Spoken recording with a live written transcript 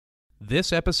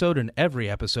This episode and every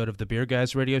episode of the Beer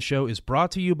Guys Radio Show is brought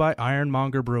to you by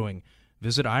Ironmonger Brewing.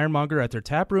 Visit Ironmonger at their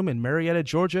tap room in Marietta,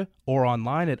 Georgia, or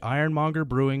online at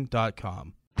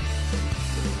ironmongerbrewing.com.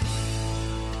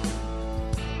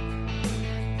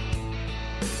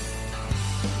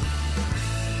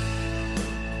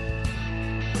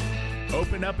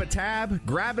 Open up a tab,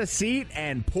 grab a seat,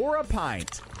 and pour a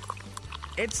pint.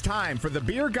 It's time for the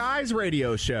Beer Guys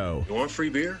Radio Show. You want free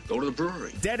beer? Go to the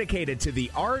brewery. Dedicated to the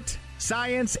art,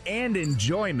 science, and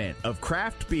enjoyment of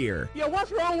craft beer. Yo, what's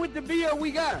wrong with the beer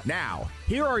we got? Now,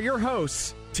 here are your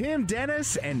hosts, Tim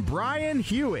Dennis and Brian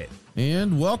Hewitt.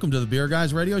 And welcome to the Beer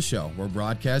Guys Radio Show. We're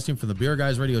broadcasting from the Beer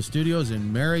Guys Radio Studios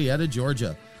in Marietta,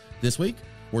 Georgia. This week,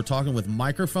 we're talking with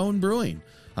Microphone Brewing.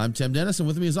 I'm Tim Dennis, and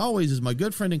with me, as always, is my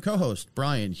good friend and co-host,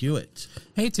 Brian Hewitt.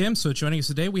 Hey, Tim. So joining us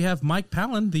today, we have Mike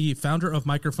Palin, the founder of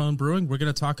Microphone Brewing. We're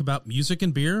going to talk about music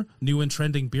and beer, new and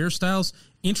trending beer styles,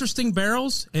 interesting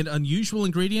barrels, and unusual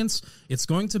ingredients. It's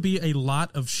going to be a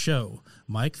lot of show.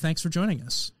 Mike, thanks for joining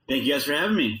us. Thank you guys for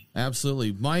having me.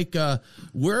 Absolutely. Mike,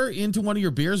 we're into one of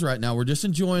your beers right now. We're just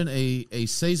enjoying a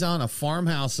Saison, a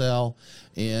farmhouse ale,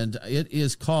 and it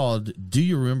is called Do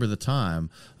You Remember the Time?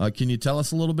 Can you tell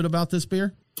us a little bit about this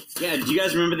beer? Yeah, do you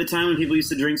guys remember the time when people used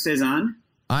to drink Saison?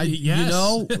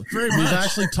 Yes, we've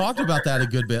actually talked about that a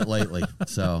good bit lately.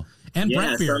 So and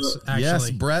Brett beers, actually.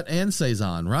 Yes, Brett and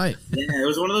Saison, right. Yeah, it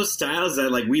was one of those styles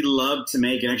that we loved to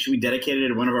make, and actually we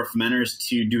dedicated one of our fermenters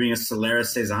to doing a Solera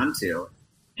Saison to.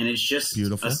 And it's just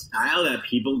beautiful. A style that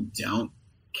people don't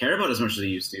care about as much as they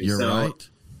used to. You're right.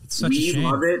 It's such a shame. We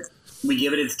love it. We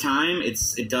give it its time.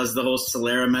 It does the whole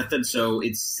Solera method, so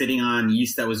it's sitting on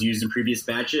yeast that was used in previous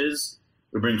batches.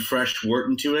 We bring fresh wort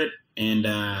into it and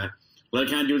let it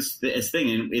kind of do its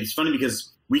thing. And it's funny because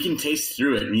we can taste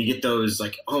through it, and you get those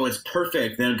it's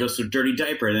perfect. Then it goes through dirty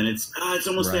diaper. Then it's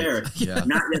almost there. Yeah.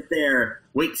 Not yet there.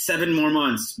 Wait 7 more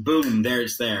months. Boom, there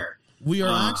it's there. We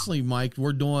are actually, Mike,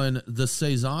 we're doing the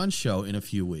Saison show in a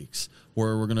few weeks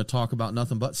where we're going to talk about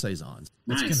nothing but Saisons.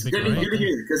 Nice. That's Good going to be great. to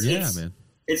hear, because man.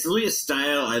 It's really a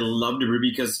style I love to brew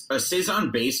because a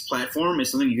Saison-based platform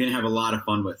is something you're going to have a lot of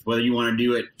fun with. Whether you want to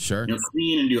do it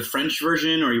clean and do a French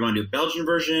version, or you want to do a Belgian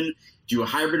version, do a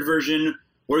hybrid version,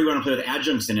 or you want to play with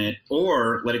adjuncts in it,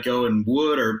 or let it go in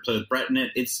wood or play with Brett in it.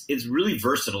 It's really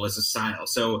versatile as a style.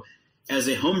 So as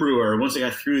a home brewer, once I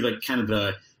got through kind of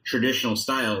the traditional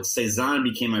style, Saison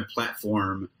became my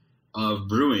platform of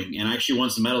brewing, and I actually won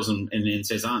some medals in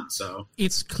Saison. So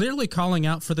it's clearly calling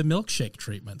out for the milkshake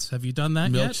treatments. Have you done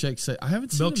that yet? I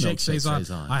haven't seen milkshake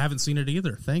Saison. I haven't seen it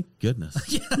either. Thank goodness.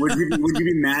 Would you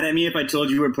be mad at me if I told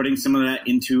you we're putting some of that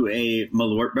into a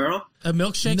Malort barrel? A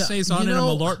milkshake Saison in a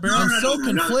Malort barrel? I'm so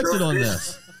conflicted on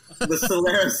this. The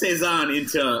Solera Saison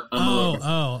into a Malort.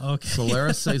 Oh, okay.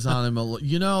 Solera Saison and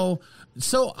Malort.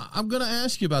 So I'm going to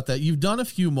ask you about that. You've done a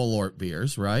few Malort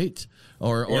beers, right?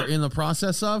 Or in the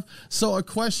process of. So a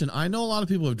question. I know a lot of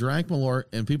people have drank Malort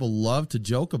and people love to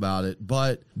joke about it,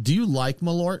 but do you like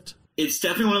Malort? It's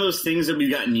definitely one of those things that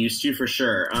we've gotten used to for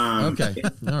sure. Okay.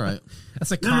 All right.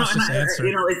 That's a cautious answer.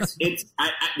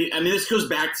 I mean, this goes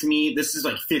back to me. This is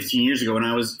 15 years ago when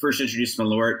I was first introduced to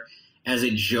Malort as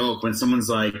a joke. When someone's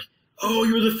like, "Oh,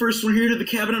 you were the first one here to the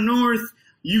Cabinet North.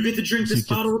 You get to drink this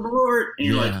bottle of Malort," and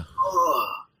you're like,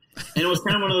 "Oh." And it was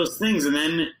kind of one of those things. And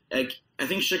then I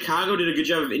think Chicago did a good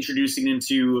job of introducing it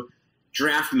into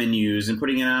draft menus and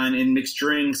putting it on in mixed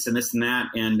drinks and this and that.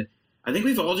 And I think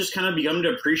we've all just kind of begun to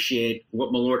appreciate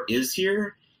what Malort is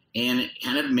here and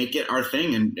kind of make it our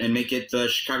thing and make it the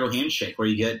Chicago handshake, where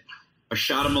you get a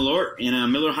shot of Malort and a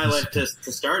Miller High Life to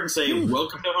start and say,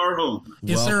 "Welcome to our home."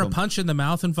 Is there a punch in the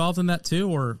mouth involved in that too,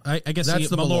 or I guess that's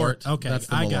the Malort? Okay, that's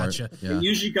the I Malort. Gotcha. Yeah. It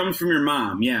usually comes from your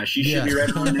mom. Yeah, she should be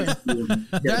right on next to you.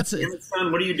 That's it.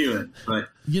 Son, what are you doing? But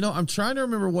I'm trying to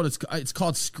remember what it's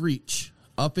called. Screech.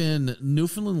 Up in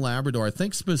Newfoundland, Labrador, I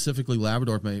think specifically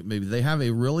Labrador, maybe they have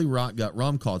a really rot gut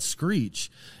rum called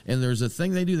Screech, and there's a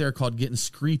thing they do there called getting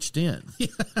screeched in,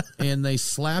 and they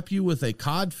slap you with a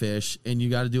codfish, and you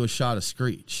got to do a shot of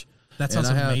Screech. That sounds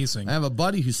amazing. I have a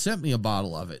buddy who sent me a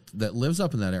bottle of it that lives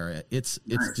up in that area. It's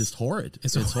just horrid.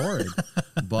 It's horrid,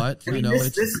 but give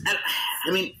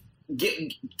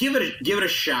it a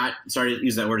shot. Sorry to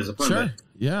use that word as a pun. Sure. But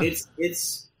Yeah.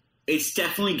 It's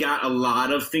definitely got a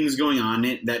lot of things going on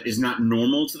in it that is not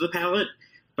normal to the palate.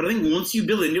 But I think once you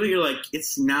build into it, you're like,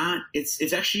 it's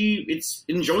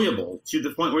enjoyable to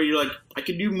the point where you're like, I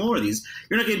could do more of these.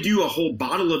 You're not going to do a whole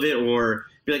bottle of it or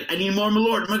be like, I need more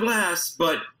Malort in my glass.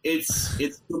 But it's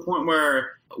to the point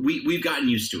where we've gotten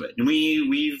used to it and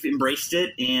we've embraced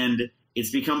it, and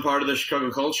it's become part of the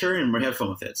Chicago culture, and we have fun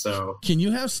with it. So, can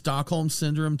you have Stockholm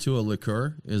syndrome to a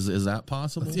liqueur? Is that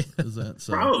possible? Is that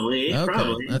so? Probably. Okay.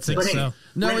 Probably. That's it. But hey,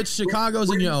 no, it's Chicago's,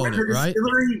 and you own it, right?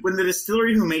 When the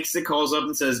distillery who makes it calls up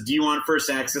and says, "Do you want first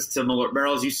access to Malort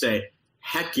barrels?" You say,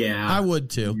 "Heck yeah, I would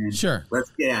too." And sure,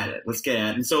 let's get at it.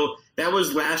 And so that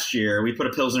was last year. We put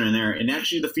a Pilsner in there, and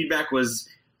actually the feedback was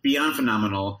beyond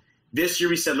phenomenal. This year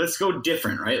we said, let's go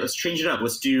different, right? Let's change it up.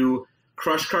 Let's do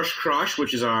Crush,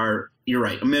 which is a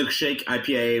milkshake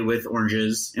IPA with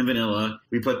oranges and vanilla.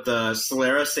 We put the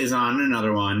Solera Saison in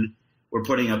another one. We're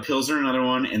putting a Pilsner in another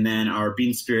one, and then our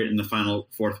Bean Spirit in the final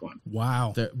fourth one.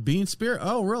 Wow. The Bean Spirit?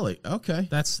 Oh, really? Okay.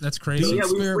 That's crazy. So,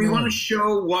 yeah, we want to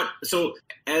show what – so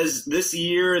as this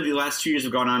year, the last 2 years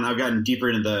have gone on, I've gotten deeper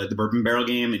into the bourbon barrel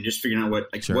game and just figuring out what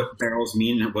barrels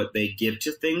mean and what they give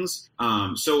to things.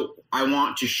 So I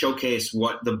want to showcase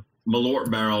what the Malort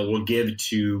barrel will give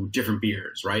to different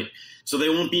beers, right? So they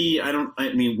won't be –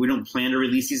 we don't plan to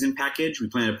release these in package. We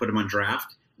plan to put them on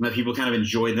draft. Let people kind of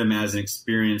enjoy them as an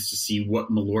experience to see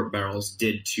what Malort barrels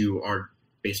did to our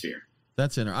base beer.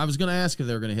 That's interesting. I was going to ask if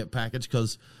they were going to hit package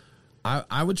because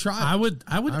I would try it.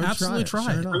 I would absolutely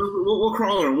try it. We'll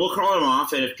crawl them. We'll crawl them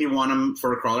off, and if people want them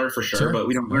for a crawler, for sure. But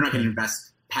we're not going to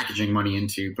invest packaging money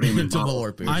into putting them in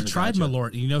Malort beers. I tried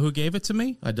Malort. You know who gave it to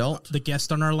me? I don't. The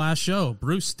guest on our last show,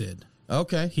 Bruce, did.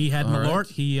 Okay. He had All Malort. right.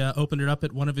 He opened it up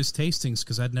at one of his tastings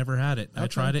because I'd never had it. Okay. I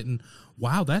tried it, and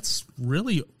wow, that's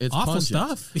really awful pungent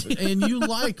stuff. And you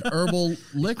like herbal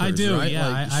liquors, I do, right? yeah,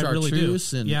 like I really do.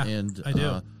 And I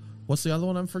do. What's the other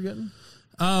one I'm forgetting?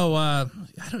 Oh, I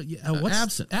don't. What's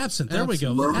absinthe? Absinthe. There we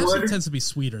go. Wormwood? Absinthe tends to be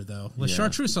sweeter though. Yeah.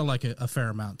 Chartreuse I like a fair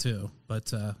amount too,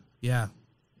 but yeah,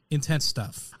 intense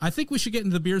stuff. I think we should get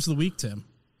into the beers of the week, Tim.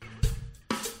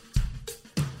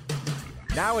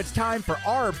 Now it's time for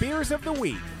our Beers of the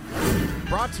Week.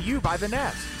 Brought to you by The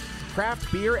Nest, craft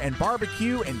beer and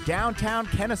barbecue in downtown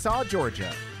Kennesaw,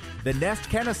 Georgia.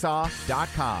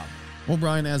 TheNestKennesaw.com. Well,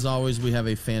 Brian, as always, we have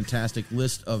a fantastic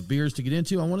list of beers to get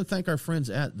into. I want to thank our friends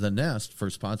at The Nest for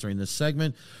sponsoring this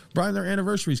segment. Brian, their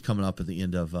anniversary is coming up at the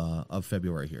end of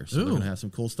February here, so they're going to have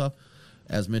some cool stuff.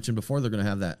 As mentioned before, they're going to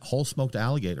have that whole smoked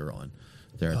alligator on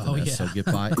there at The Nest, so get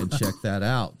by and check that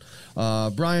out.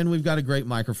 Brian, we've got a great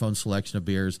microphone selection of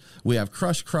beers. We have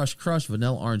Crush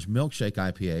Vanilla Orange Milkshake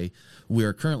IPA. We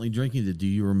are currently drinking the Do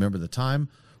You Remember the Time?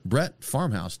 Brett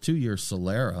Farmhouse 2-year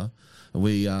Solera.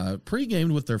 We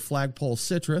pre-gamed with their Flagpole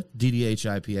Citra DDH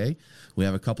IPA. We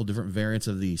have a couple different variants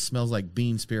of the Smells Like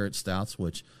Bean Spirit Stouts,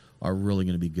 which are really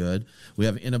going to be good. We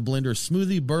have In a Blender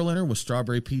Smoothie Berliner with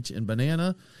strawberry, peach, and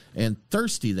banana. And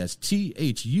Thirsty, that's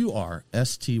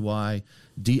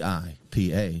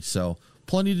THURSTYDIPA. So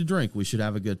plenty to drink. We should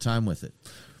have a good time with it.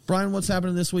 Brian, what's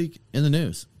happening this week in the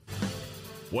news?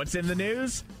 What's in the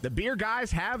news? The beer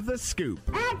guys have the scoop.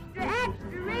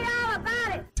 Extra, read all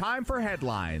about it. Time for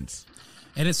headlines.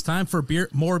 And it's time for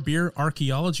more beer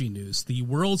archaeology news. The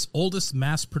world's oldest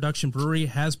mass production brewery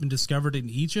has been discovered in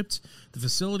Egypt. The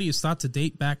facility is thought to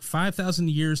date back 5,000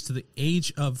 years to the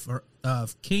age of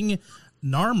King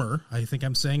Narmer, I think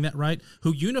I'm saying that right,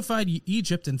 who unified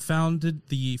Egypt and founded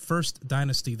the first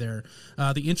dynasty there.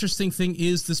 The interesting thing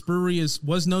is this brewery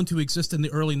was known to exist in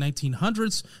the early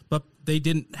 1900s, but they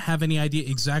didn't have any idea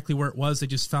exactly where it was. They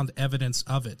just found evidence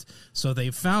of it. So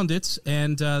they found it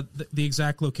and the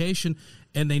exact location,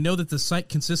 and they know that the site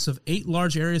consists of 8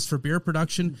 large areas for beer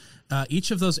production. Each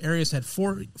of those areas had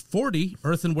 40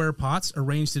 earthenware pots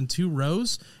arranged in 2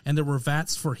 rows, and there were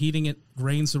vats for heating it,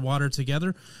 grains and water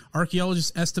together.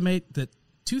 Archaeologists estimate that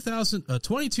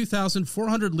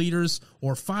 22,400 liters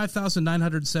or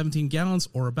 5,917 gallons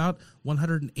or about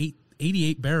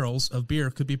 188 barrels of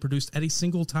beer could be produced at a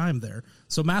single time there.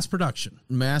 So mass production.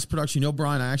 Mass production. You know,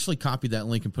 Brian, I actually copied that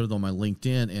link and put it on my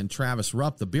LinkedIn, and Travis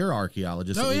Rupp, the beer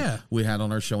archaeologist we had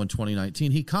on our show in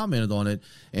 2019, he commented on it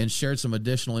and shared some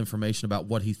additional information about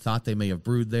what he thought they may have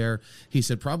brewed there. He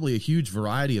said probably a huge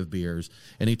variety of beers,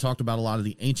 and he talked about a lot of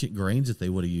the ancient grains that they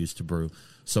would have used to brew.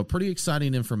 So pretty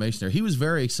exciting information there. He was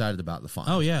very excited about the find.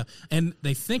 Oh, yeah. And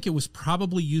they think it was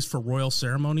probably used for royal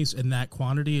ceremonies in that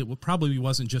quantity. It probably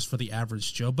wasn't just for the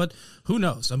average Joe, but who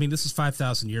knows? I mean, this is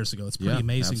 5,000 years ago. It's pretty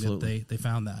amazing absolutely. That they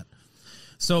found that.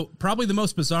 So probably the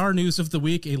most bizarre news of the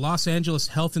week, a Los Angeles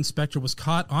health inspector was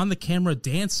caught on the camera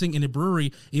dancing in a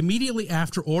brewery immediately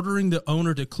after ordering the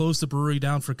owner to close the brewery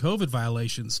down for COVID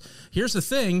violations. Here's the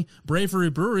thing,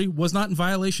 Bravery Brewery was not in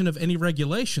violation of any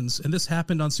regulations, and this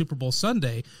happened on Super Bowl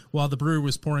Sunday while the brewery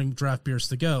was pouring draft beers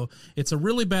to go. It's a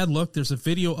really bad look. There's a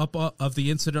video up of the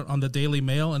incident on the Daily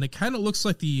Mail, and it kind of looks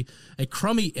like a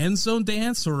crummy end zone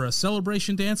dance or a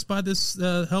celebration dance by this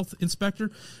health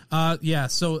inspector.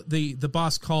 So the boss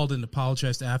boss called and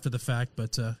apologized after the fact,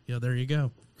 but there you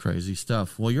go. Crazy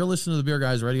stuff. Well, you're listening to the Beer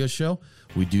Guys Radio Show.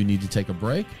 We do need to take a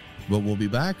break, but we'll be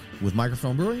back with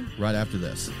Microphone Brewing right after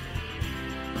this.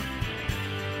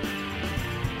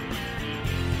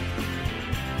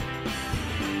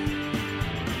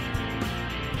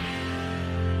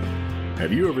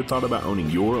 Have you ever thought about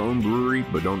owning your own brewery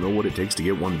but don't know what it takes to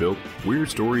get one built? We're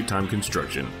Storytime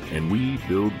Construction, and we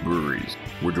build breweries.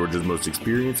 We're Georgia's most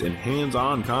experienced and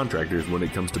hands-on contractors when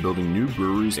it comes to building new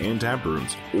breweries and tap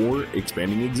rooms, or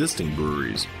expanding existing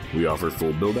breweries. We offer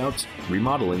full build-outs,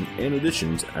 remodeling, and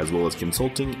additions, as well as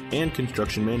consulting and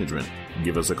construction management.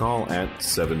 Give us a call at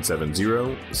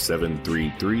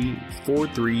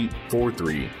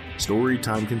 770-733-4343.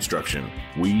 Storytime Construction.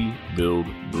 We build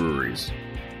breweries.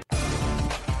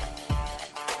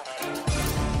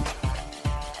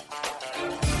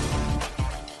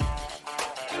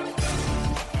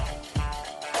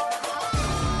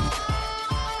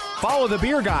 Follow the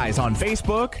Beer Guys on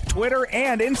Facebook, Twitter,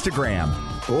 and Instagram.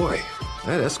 Boy,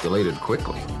 that escalated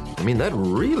quickly. I mean, that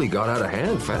really got out of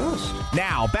hand fast.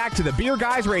 Now, back to the Beer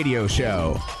Guys Radio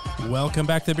Show. Welcome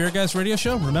back to the Beer Guys Radio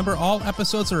Show. Remember, all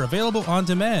episodes are available on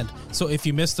demand. So if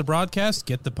you missed the broadcast,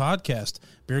 get the podcast.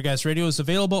 Beer Guys Radio is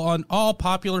available on all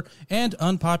popular and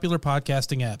unpopular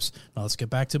podcasting apps. Now let's get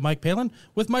back to Mike Palin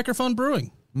with Microphone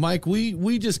Brewing. Mike,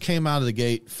 we just came out of the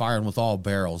gate firing with all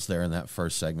barrels there in that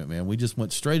first segment, man. We just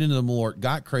went straight into the Malort,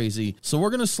 got crazy. So we're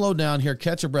going to slow down here,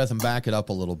 catch our breath, and back it up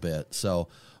a little bit. So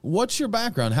what's your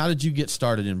background? How did you get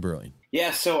started in brewing?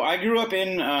 Yeah, so I grew up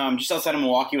in just outside of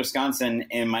Milwaukee, Wisconsin,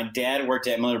 and my dad worked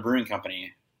at Miller Brewing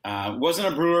Company. Wasn't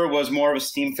a brewer, was more of a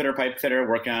steam fitter, pipe fitter,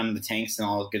 working on the tanks and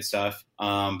all the good stuff.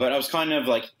 But I was kind of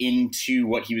like into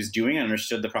what he was doing and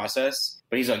understood the process.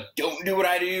 But he's like, don't do what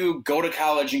I do, go to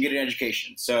college and get an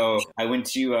education. So I went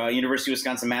to University of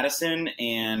Wisconsin-Madison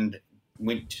and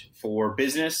went for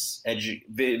business,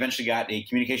 eventually got a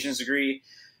communications degree.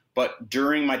 But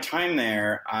during my time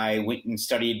there, I went and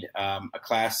studied a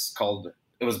class called,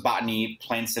 it was Botany,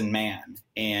 Plants and Man.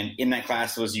 And in that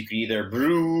class was you could either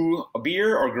brew a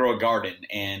beer or grow a garden.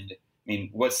 And I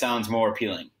mean, what sounds more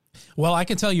appealing? Well, I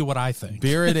can tell you what I think.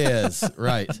 Beer it is,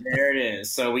 right. There it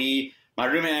is. So my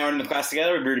roommate and I were in the class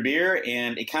together, we brewed a beer,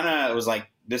 and it kind of was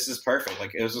like, this is perfect.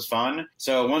 Like, it was just fun.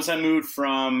 So once I moved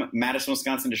from Madison,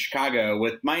 Wisconsin to Chicago,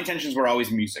 my intentions were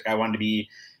always music. I wanted to be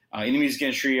in the music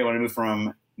industry. I wanted to move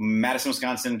from Madison,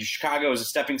 Wisconsin to Chicago as a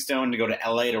stepping stone to go to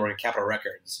LA to work at Capitol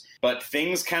Records. But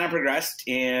things kind of progressed,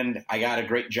 and I got a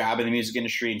great job in the music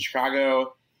industry in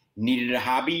Chicago, needed a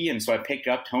hobby, and so I picked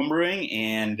up homebrewing,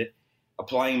 and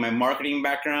applying my marketing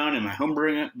background and my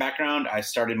homebrewing background, I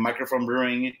started Microphone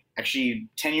Brewing. Actually,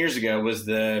 10 years ago was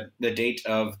the date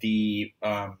of the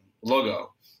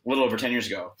logo, a little over 10 years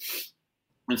ago.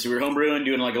 And so we were homebrewing,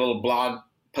 doing like a little blog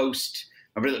post.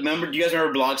 Remember, do you guys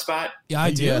remember Blogspot? Yeah,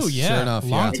 I do. Yes, yeah, sure enough,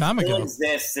 long yeah. time It still ago.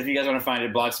 exists. If you guys want to find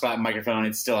it, Blogspot Microphone,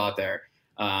 it's still out there.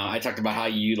 I talked about how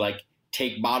you like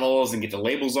take bottles and get the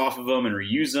labels off of them and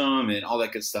reuse them and all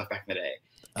that good stuff back in the day.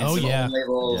 And Oh, some yeah. old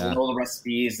labels Yeah. and all the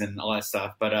recipes and all that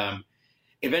stuff. But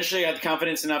eventually I got the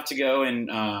confidence enough to go and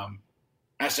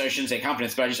I shouldn't say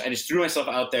confidence, but I just threw myself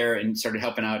out there and started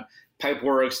helping out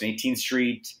Pipeworks and 18th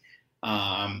Street.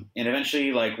 And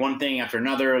eventually, like one thing after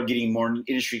another, getting more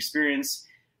industry experience,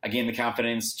 I gained the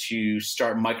confidence to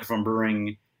start Microphone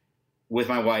Brewing with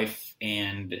my wife.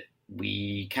 And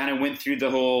we kind of went through the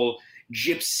whole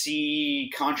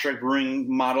gypsy contract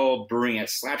brewing model, brewing at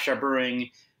Slapshot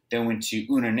Brewing, then went to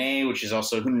Unane, which is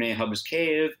also Unane Hub's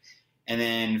Cave, and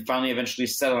then finally eventually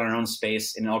settled on our own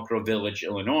space in Elk Grove Village,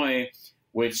 Illinois,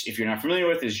 which, if you're not familiar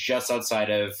with, is just outside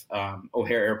of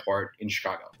O'Hare Airport in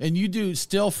Chicago. And you do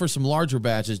still, for some larger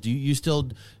batches, do you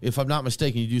still, if I'm not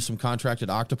mistaken, you do some contracted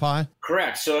Octopi?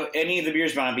 Correct. So any of the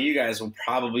beers brought by you guys will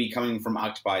probably be coming from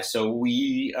Octopi. So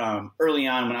we, early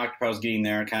on when Octopi was getting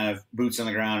there, kind of boots on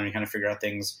the ground and kind of figure out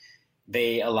things,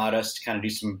 they allowed us to kind of do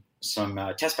some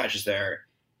test batches there.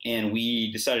 And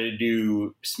we decided to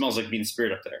do Smells Like Bean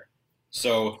Spirit up there.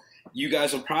 So you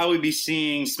guys will probably be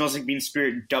seeing Smells Like Bean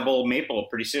Spirit Double Maple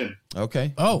pretty soon.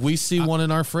 Okay. Oh, we see one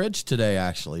in our fridge today,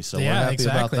 actually. So we're happy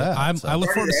exactly. about that. I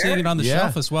look forward to seeing it on the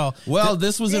shelf as well. Well,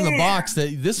 this was in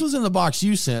the box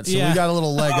you sent, so Yeah. we got a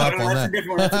little leg up on that. That's a different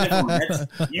one. That's a different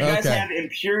one. You guys Okay. have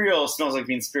Imperial Smells Like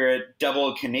Bean Spirit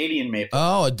Double Canadian Maple.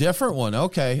 Oh, a different one.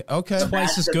 Okay. Twice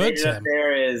That's as the good, big up Tim.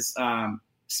 there is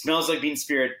Smells Like Bean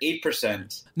Spirit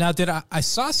 8%. Now, I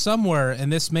saw somewhere,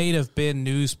 and this may have been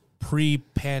news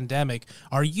pre-pandemic.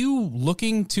 Are you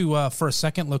looking to for a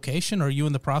second location? Are you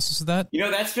in the process of that? You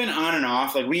know, that's been on and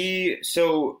off. Like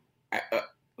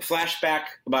flashback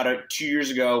about 2 years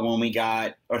ago when we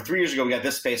got, or 3 years ago, we got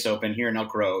this space open here in Elk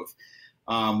Grove.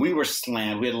 We were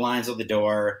slammed. We had lines at the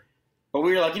door. But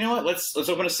we were like, you know what? Let's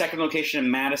open a second location in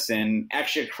Madison,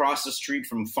 actually across the street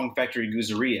from Funk Factory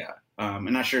Guzzeria. I'm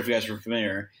not sure if you guys were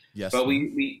familiar. Yes. But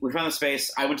we found the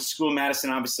space. I went to school in Madison,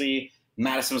 obviously.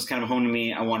 Madison was kind of home to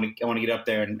me. I want to get up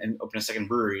there and open a second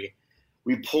brewery.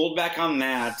 We pulled back on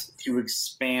that to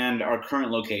expand our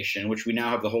current location, which we now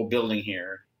have the whole building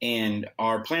here. And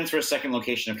our plans for a second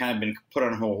location have kind of been put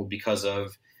on hold because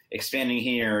of expanding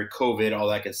here, COVID, all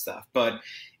that good stuff. But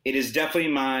it is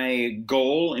definitely my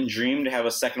goal and dream to have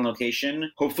a second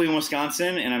location, hopefully in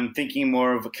Wisconsin. And I'm thinking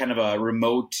more of kind of a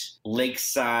remote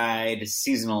lakeside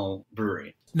seasonal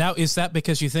brewery. Now, is that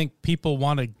because you think people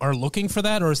are looking for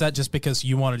that, or is that just because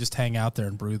you want to just hang out there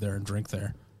and brew there and drink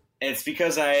there? It's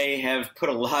because I have put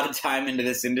a lot of time into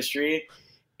this industry,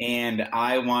 and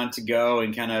I want to go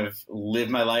and kind of live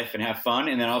my life and have fun.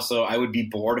 And then also I would be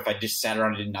bored if I just sat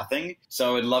around and did nothing.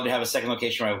 So I'd love to have a second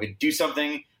location where I could do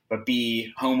something, but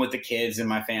be home with the kids and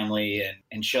my family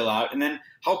and chill out. And then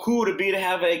how cool would it be to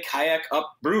have a kayak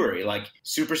up brewery, like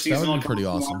super seasonal? That would be pretty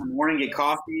awesome. In the morning, get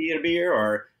coffee and a beer,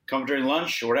 or come during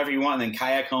lunch or whatever you want, and then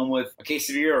kayak home with a case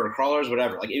of beer or crawlers,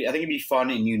 whatever. Like, I think it'd be fun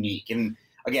and unique. And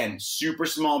again, super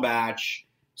small batch,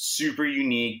 super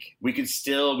unique. We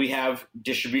have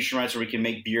distribution rights where we can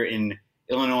make beer in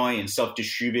Illinois and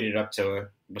self-distribute it up to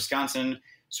Wisconsin.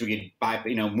 So we could buy,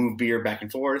 move beer back and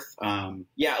forth. A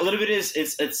little bit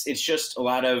it's just a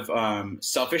lot of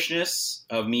selfishness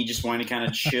of me just wanting to kind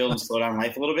of chill and slow down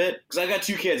life a little bit. Because I've got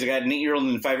two kids. I got an 8-year-old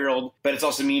and a 5-year-old. But it's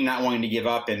also me not wanting to give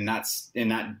up and not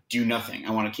do nothing.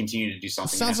 I want to continue to do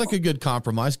something. Sounds like a good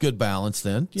compromise, good balance.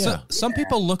 Then, yeah. So, some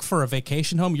people look for a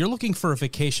vacation home. You're looking for a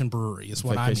vacation brewery, is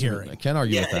what I'm hearing. I can't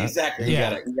argue with that. Exactly. You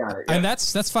got it. Yeah. And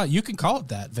that's fine. You can call it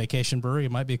that, vacation brewery.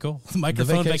 It might be cool.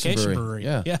 Microphone vacation brewery.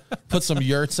 Yeah. Put some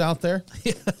yurts out there.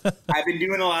 I've been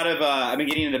doing a lot of I've been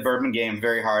getting into the bourbon game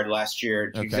very hard last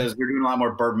year because we're doing a lot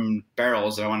more bourbon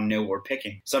barrels and I want to know what we're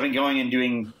picking. So I've been going and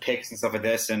doing picks and stuff like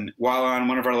this. And while on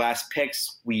one of our last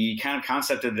picks, we kind of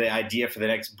concepted the idea for the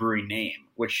next brewery name,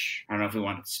 which I don't know if we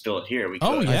want to spill it here. We could.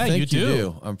 Oh, yeah, I think you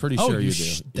do. I'm pretty sure you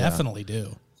do. Definitely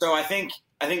do. So I think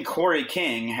Corey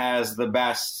King has the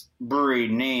best brewery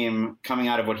name coming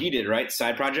out of what he did, right?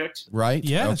 Side project? Right.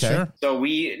 Yeah, okay. Sure. So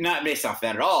we, not based off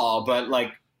that at all, but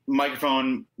like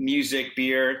microphone, music,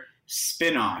 beer,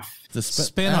 spin-off. The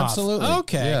spin-off. Absolutely.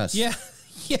 Okay. Yes. Yeah.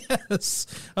 Yes,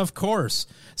 of course.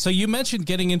 So you mentioned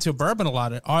getting into bourbon a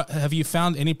lot. Have you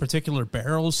found any particular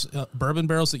barrels, bourbon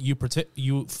barrels that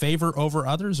you favor over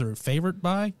others or favored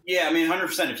by? Yeah, I mean,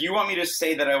 100%. If you want me to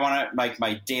say that I want to, like,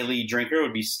 my daily drinker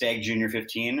would be Stag Junior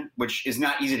 15, which is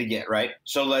not easy to get, right?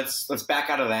 So let's back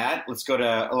out of that. Let's go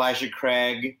to Elijah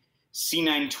Craig.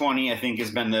 C920, I think,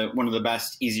 has been one of the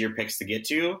best, easier picks to get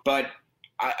to. But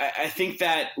I think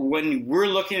that when we're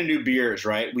looking to do beers,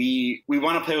 right, we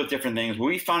want to play with different things. What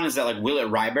we found is that, like,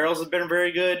 Willet Rye barrels have been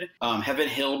very good. Heaven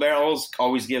Hill barrels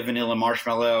always give vanilla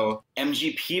marshmallow.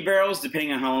 MGP barrels,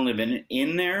 depending on how long they've been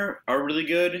in there, are really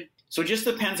good. So it just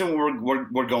depends on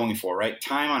what we're going for, right?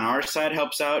 Time on our side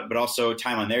helps out, but also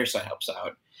time on their side helps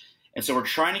out. And so we're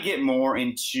trying to get more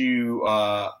into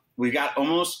we've got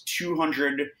almost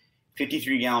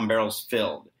 253-gallon barrels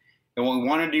filled. And what we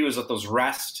want to do is let those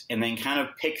rest and then kind of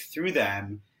pick through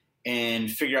them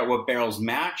and figure out what barrels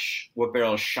match, what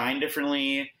barrels shine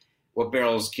differently, what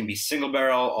barrels can be single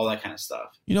barrel, all that kind of stuff.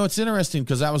 You know, it's interesting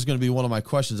because that was going to be one of my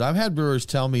questions. I've had brewers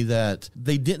tell me that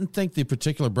they didn't think the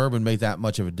particular bourbon made that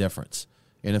much of a difference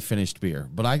in a finished beer,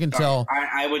 but I can tell.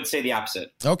 I would say the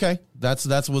opposite. Okay, that's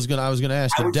what I was going to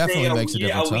ask. It definitely makes a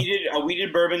difference. A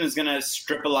weeded bourbon is going to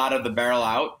strip a lot of the barrel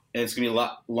out, and it's going to be a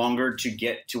lot longer to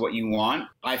get to what you want.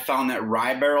 I found that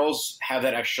rye barrels have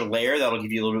that extra layer that'll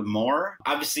give you a little bit more.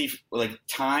 Obviously, like,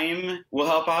 time will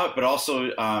help out, but also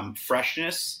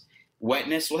freshness,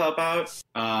 wetness will help out. So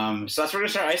that's where we're going to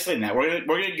start isolating that. We're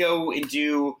going to go and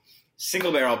do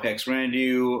single barrel picks. We're going to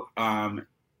do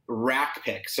rack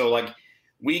picks. So, like,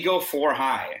 we go 4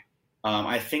 high.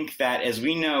 I think that, as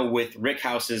we know with rick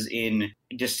houses in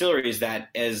distilleries, that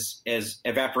as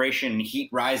evaporation and heat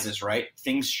rises, right,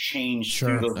 things change.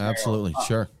 Sure, through those absolutely, barrels.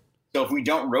 sure. So if we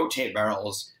don't rotate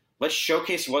barrels, let's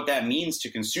showcase what that means to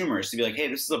consumers to be like, hey,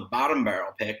 this is a bottom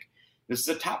barrel pick, this is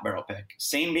a top barrel pick.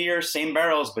 Same beer, same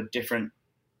barrels, but different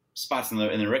spots in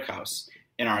the rick house.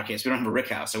 In our case, we don't have a rick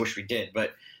house. I wish we did,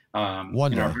 but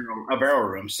One in our barrel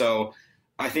room. So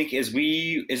I think as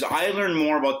I learn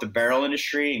more about the barrel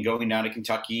industry and going down to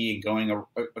Kentucky and going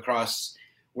across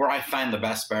where I find the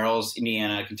best barrels,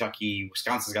 Indiana, Kentucky,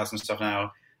 Wisconsin's got some stuff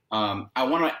now. I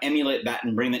want to emulate that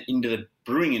and bring that into the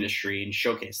brewing industry and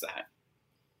showcase that.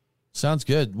 Sounds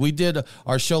good. We did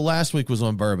our show last week was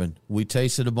on bourbon. We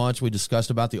tasted a bunch. We discussed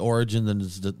about the origin,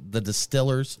 the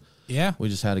distillers. Yeah, we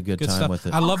just had a good time stuff with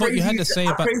it. I love what you had to say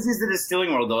about. How crazy is the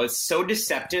distilling world, though? It's so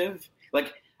deceptive.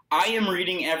 Like, I am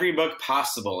reading every book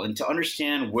possible, and to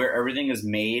understand where everything is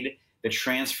made, the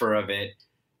transfer of it,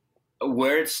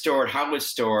 where it's stored, how it's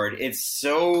stored,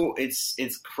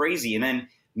 it's crazy. And then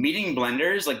meeting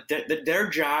blenders, like their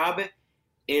job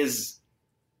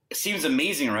seems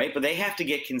amazing, right? But they have to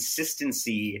get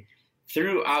consistency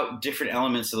throughout different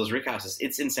elements of those rick houses.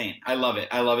 It's insane. I love it.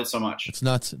 I love it so much. It's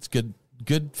nuts. It's good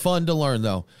fun to learn,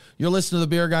 though. You're listening to the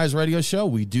Beer Guys Radio Show.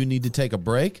 We do need to take a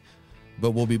break,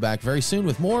 but we'll be back very soon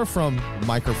with more from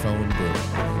Microphone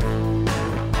Brewing.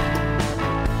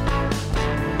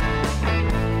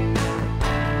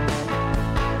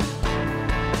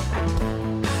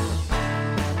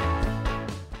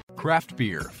 Craft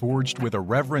beer forged with a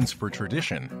reverence for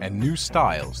tradition and new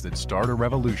styles that start a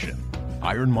revolution.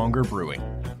 Ironmonger Brewing.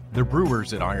 The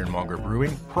brewers at Ironmonger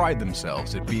Brewing pride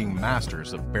themselves at being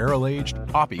masters of barrel-aged,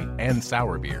 hoppy, and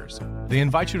sour beers. They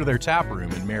invite you to their tap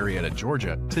room in Marietta,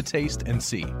 Georgia to taste and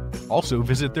see. Also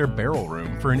visit their barrel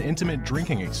room for an intimate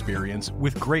drinking experience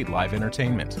with great live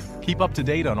entertainment. Keep up to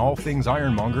date on all things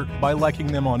Ironmonger by liking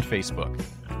them on Facebook.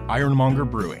 Ironmonger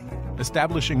Brewing,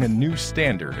 establishing a new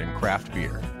standard in craft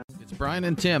beer. Brian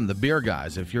and Tim, the Beer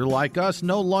Guys. If you're like us,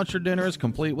 no lunch or dinner is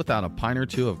complete without a pint or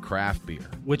two of craft beer.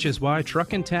 Which is why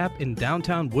Truck and Tap in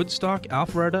downtown Woodstock,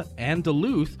 Alpharetta, and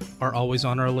Duluth are always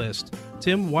on our list.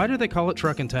 Tim, why do they call it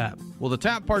Truck and Tap? Well, the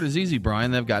tap part is easy,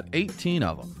 Brian. They've got 18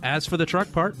 of them. As for the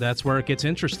truck part, that's where it gets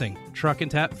interesting. Truck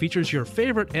and Tap features your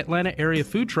favorite Atlanta area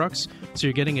food trucks, so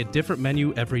you're getting a different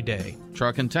menu every day.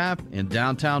 Truck and Tap in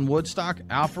downtown Woodstock,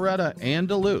 Alpharetta, and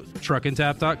Duluth.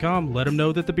 Truckandtap.com. Let them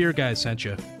know that the Beer Guys sent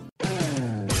you.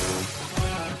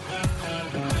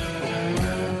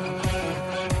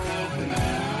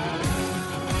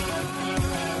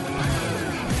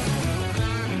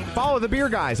 Follow the Beer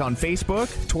Guys on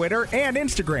Facebook, Twitter, and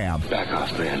Instagram. Back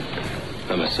off, man.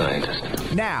 I'm a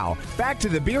scientist. Now, back to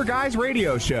the Beer Guys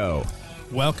Radio Show.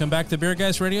 Welcome back to the Beer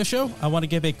Guys Radio Show. I want to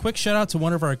give a quick shout out to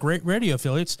one of our great radio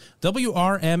affiliates,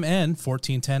 WRMN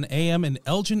 1410 AM in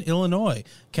Elgin, Illinois.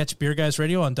 Catch Beer Guys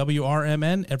Radio on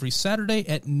WRMN every Saturday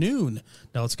at noon.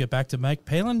 Now let's get back to Mike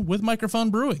Palin with Microphone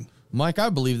Brewing. Mike, I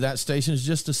believe that station is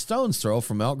just a stone's throw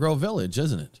from Elk Grove Village,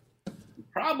 isn't it?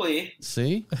 Probably.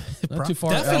 See? Not too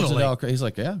far. Definitely. He's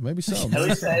like, yeah, maybe so. At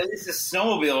least a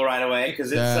snowmobile right away,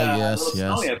 because it's a little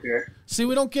snowy up here. See,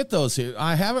 we don't get those here.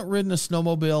 I haven't ridden a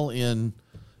snowmobile in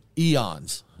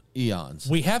eons.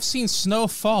 We have seen snow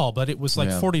fall, but it was like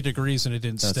 40 degrees and it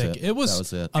didn't stick. It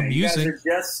was amusing. You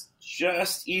guys are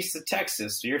just east of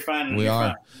Texas, so you're fine. We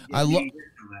are. Fine.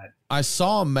 I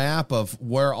saw a map of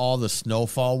where all the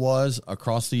snowfall was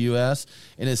across the U.S.,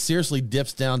 and it seriously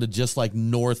dips down to just like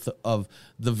north of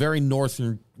the very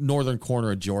northern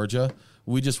corner of Georgia.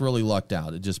 We just really lucked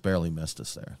out. It just barely missed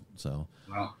us there. So,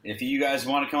 well, if you guys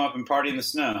want to come up and party in the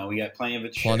snow, we got plenty of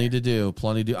it. Plenty to do.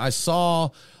 I saw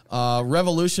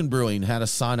Revolution Brewing had a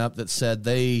sign up that said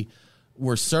they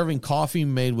were serving coffee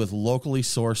made with locally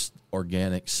sourced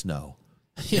organic snow.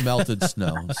 Melted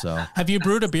snow. So, have you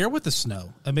brewed a beer with the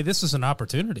snow? I mean, this is an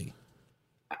opportunity.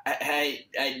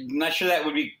 I'm not sure that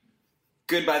would be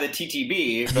good by the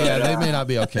TTB. But, yeah, they may not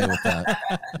be okay with that.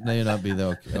 They may not be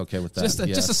okay with that.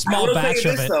 Just a small batch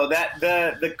of it. Though, that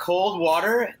the cold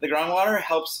water, the groundwater,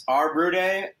 helps our brew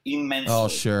day immensely. Oh,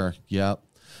 sure. Yep.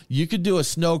 You could do a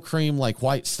snow cream like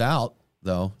white stout,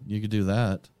 though. You could do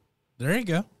that. There you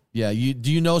go. Yeah.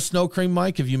 Do you know snow cream,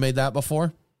 Mike? Have you made that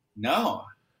before? No.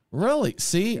 Really?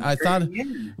 See, I thought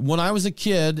when I was a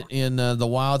kid in the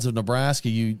wilds of Nebraska,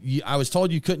 I was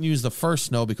told you couldn't use the first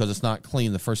snow because it's not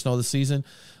clean, the first snow of the season,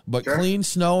 but clean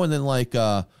snow and then like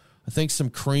I think some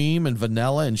cream and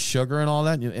vanilla and sugar and all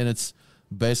that, and it's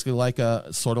basically like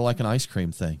sort of like an ice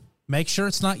cream thing. Make sure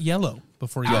it's not yellow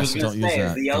before you use it. Don't use that.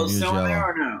 Is the yellow snow in there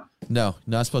or no? No,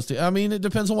 not supposed to. I mean, it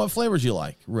depends on what flavors you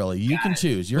like, really. You can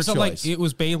choose. Your choice. Like, it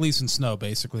was Bailey's and snow,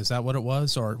 basically. Is that what it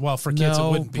was? Or, well, for kids, it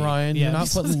wouldn't be. Brian, you're not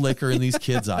putting liquor in these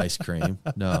kids' ice cream.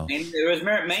 No. And there was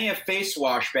many a face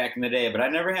wash back in the day, but I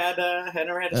never had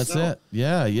That's snow. It.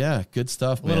 Yeah. Good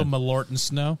stuff, man. Little Malort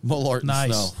snow.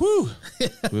 Nice. Snow.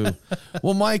 Woo.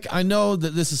 Well, Mike, I know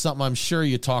that this is something I'm sure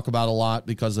you talk about a lot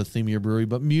because of the theme of your brewery,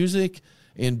 but music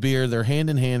and beer, they're hand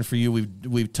in hand for you.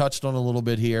 We've touched on a little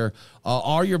bit here.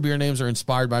 All your beer names are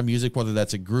inspired by music, whether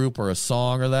that's a group or a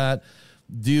song or that.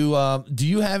 Do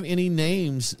you have any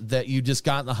names that you just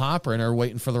got in the hopper and are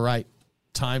waiting for the right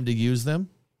time to use them?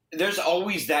 there's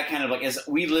always that kind of like, as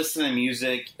we listen to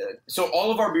music, so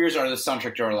all of our beers are the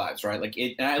soundtrack to our lives, right? Like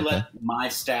and I let my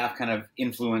staff kind of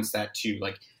influence that too.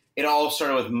 Like it all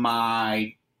started with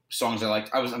my songs I liked.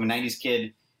 I'm a 90s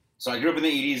kid. So I grew up in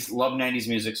the 80s, loved 90s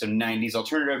music. So 90s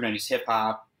alternative, 90s hip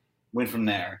hop, went from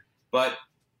there. But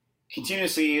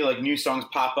continuously, like new songs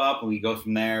pop up and we go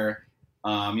from there.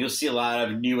 You'll see a lot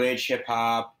of new age hip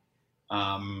hop,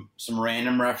 some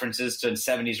random references to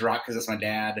 70s rock because that's my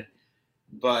dad.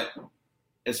 But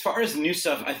as far as new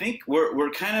stuff, I think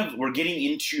we're getting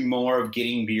into more of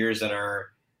getting beers that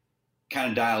are kind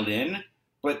of dialed in,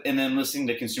 and then listening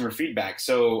to consumer feedback.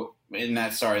 So,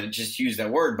 just use that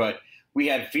word, but we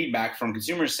had feedback from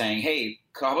consumers saying, "Hey,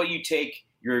 how about you take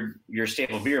your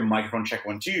staple beer, Microphone Check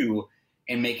 1 2,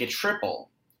 and make it triple?"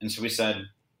 And so we said,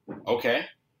 "Okay,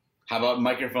 how about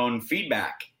microphone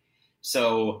feedback?"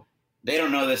 So they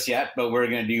don't know this yet, but we're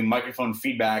going to do microphone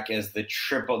feedback as the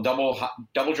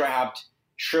double dry hopped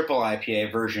triple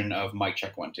IPA version of Mic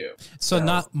Check 1 2. So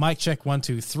not Mic Check 1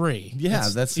 2 3. Yeah,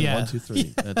 that's the 1 2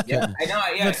 3. Yeah, I know.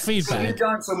 Yeah, but feedback.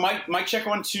 So Mic Check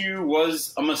 1 2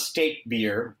 was a mistake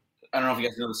beer. I don't know if you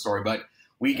guys know the story, but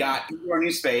we got into our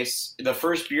new space. The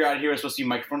first beer out here was supposed to be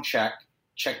microphone check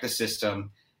the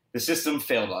system. The system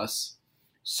failed us.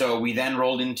 So we then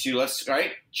rolled into,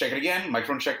 check it again,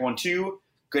 microphone check 1 2,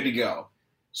 good to go.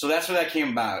 So that's where that came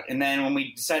about. And then when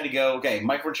we decided to go, okay,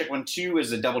 microphone check 1 2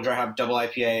 is a double dry hop, double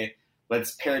IPA.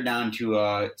 Let's pare it down to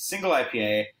a single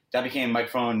IPA. That became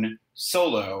microphone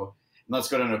solo. And let's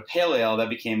go down to a pale ale. That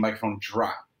became microphone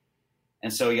drop.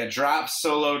 And so we got drop,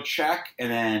 solo, check, and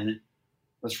then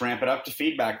let's ramp it up to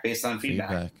feedback based on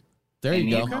feedback. There you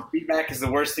go. Feedback is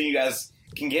the worst thing you guys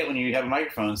can get when you have a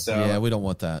microphone. So yeah, we don't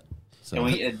want that. So.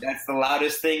 And that's the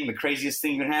loudest thing, the craziest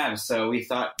thing you can have. So we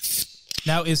thought.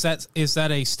 Now, is that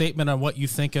a statement on what you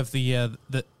think of the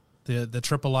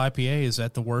triple IPA? Is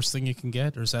that the worst thing you can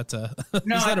get, or is that no?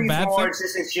 Is that a bad thing?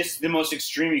 It's just the most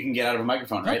extreme you can get out of a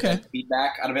microphone, right? Okay. That's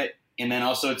feedback out of it, and then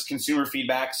also it's consumer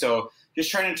feedback. So just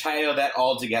trying to tie that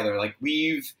all together. Like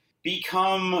we've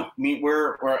become. I mean,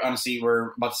 we're about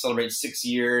to celebrate 6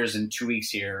 years in 2 weeks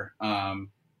here.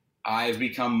 I've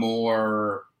become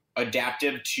more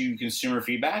adaptive to consumer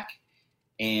feedback.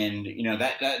 And,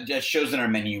 that shows in our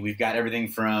menu. We've got everything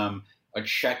from a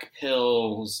Czech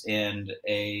Pils and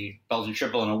a Belgian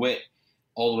Triple and a Wit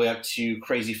all the way up to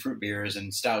crazy fruit beers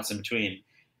and stouts in between.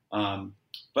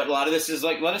 But a lot of this is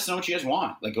like, let us know what you guys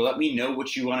want. Like, let me know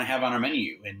what you want to have on our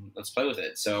menu and let's play with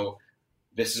it. So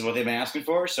this is what they've been asking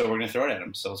for, so we're going to throw it at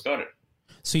them. So let's go to it.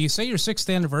 So you say your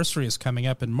 6th anniversary is coming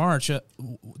up in March. Do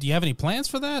you have any plans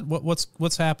for that?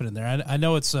 What's happening there? I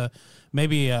know it's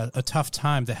maybe a tough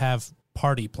time to have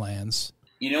party plans.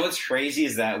 You know what's crazy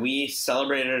is that we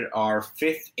celebrated our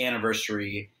 5th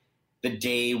anniversary the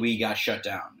day we got shut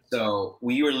down. So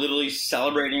we were literally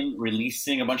celebrating,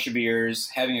 releasing a bunch of beers,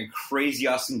 having a crazy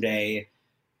awesome day,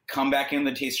 come back in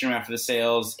the tasting room after the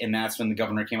sales, and that's when the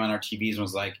governor came on our TVs and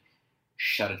was like,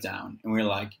 shut it down. And we were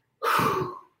like,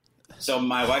 whew. So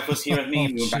my wife was here with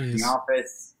me. We went back to the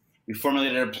office. We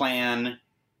formulated a plan. And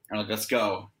we're like, let's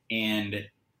go. And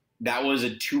that was a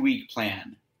 2-week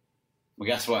plan. Well,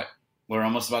 guess what? We're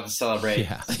almost about to celebrate.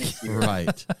 Yeah,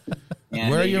 right.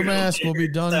 Wear your mask. We'll be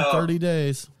done in 30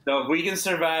 days. So if we can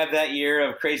survive that year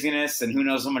of craziness, and who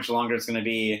knows how much longer it's going to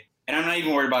be. And I'm not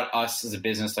even worried about us as a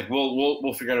business. Like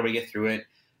we'll figure out a way to get through it.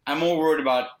 I'm more worried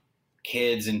about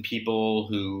kids and people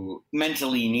who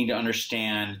mentally need to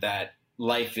understand that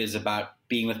life is about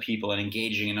being with people and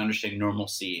engaging and understanding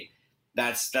normalcy.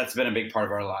 That's been a big part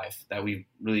of our life that we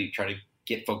really try to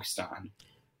get focused on.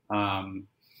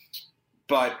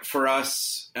 But for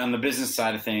us on the business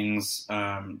side of things,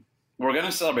 we're going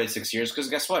to celebrate 6 years because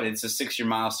guess what? It's a 6-year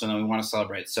milestone that we want to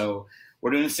celebrate. So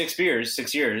we're doing 6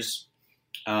 years.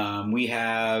 We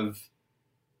have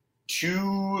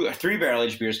 3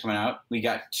 barrel-aged beers coming out. We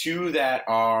got 2 that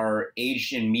are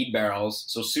aged in mead barrels.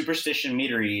 So Superstition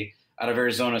Meadery out of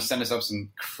Arizona sent us up some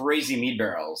crazy mead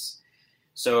barrels.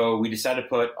 So we decided to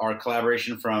put our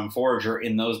collaboration from Forager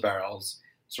in those barrels.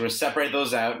 So we're going to separate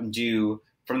those out and do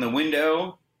from the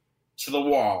window to the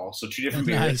wall. So 2 different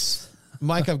beers. Nice.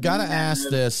 Mike, I've got to ask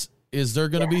this. Is there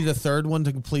going to be the 3rd one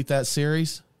to complete that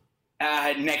series?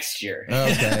 Next year.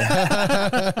 Okay.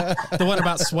 The one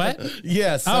about sweat?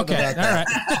 Yes. Okay. All right.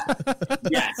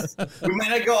 Yes. We might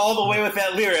not go all the way with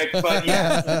that lyric, but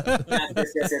yes.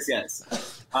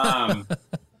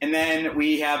 And then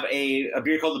we have a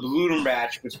beer called the Blue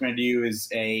Batch, which we're going to do is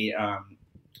a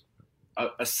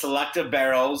selective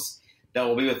barrels that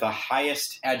will be with the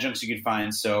highest adjuncts you could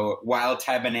find. So wild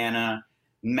Thai banana,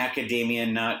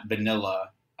 macadamia nut,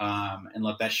 vanilla, and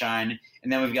let that shine.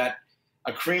 And then we've got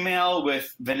a cream ale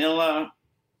with vanilla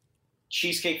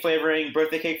cheesecake flavoring,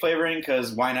 birthday cake flavoring,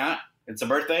 because why not? It's a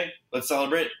birthday. Let's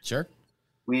celebrate. Sure.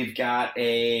 We've got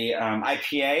a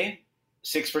IPA,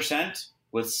 6%,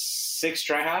 with 6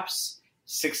 dry hops,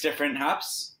 6 different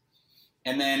hops.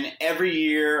 And then every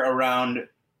year around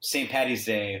St. Paddy's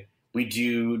Day, we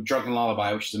do Drunken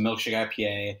Lullaby, which is a milkshake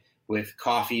IPA with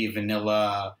coffee,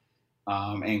 vanilla,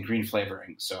 and green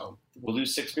flavoring. So we'll do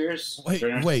 6 beers.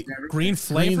 Wait. Green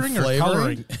flavoring or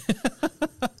flavoring? coloring?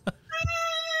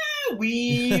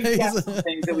 We've got some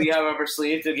things that we have up our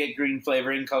sleeve to get green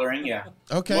flavoring, coloring. Yeah.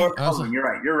 Okay. More coloring.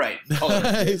 You're right. Coloring.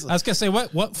 I was gonna say,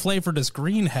 what flavor does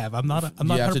green have? I'm not. You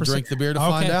have to 100%. drink the beer to Okay,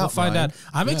 find out. We'll find Ryan. out.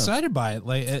 I'm Yeah. excited by it.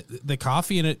 Like the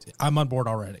coffee in it, I'm on board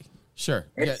already. Sure.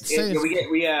 I don't know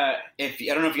if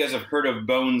you guys have heard of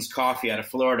Bones Coffee out of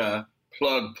Florida.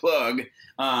 Plug.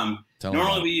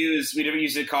 Normally we never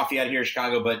use the coffee out here in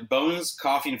Chicago, but Bones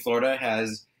Coffee in Florida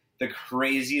has the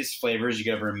craziest flavors you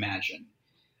could ever imagine.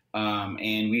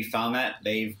 And we found that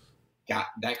they've got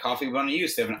that coffee we want to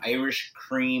use. They have an Irish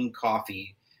cream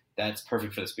coffee that's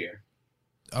perfect for this beer.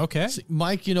 Okay. See,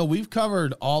 Mike, we've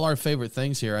covered all our favorite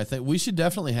things here. I think we should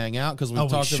definitely hang out because we've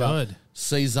talked about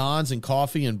saisons and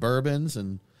coffee and bourbons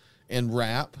and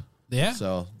rap. Yeah.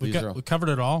 So we covered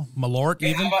it all. Malort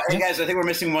even. Hey guys, I think we're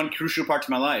missing one crucial part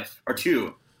to my life, or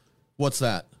 2. What's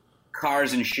that?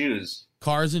 Cars and shoes.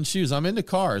 Cars and shoes. I'm into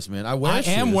cars, man. I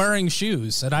am wearing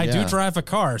shoes, and I do drive a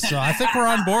car, so I think we're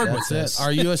on board with this.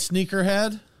 Are you a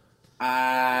sneakerhead?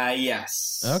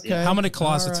 Yes. Okay. Yeah. How many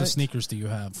closets of sneakers do you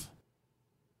have?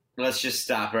 Let's just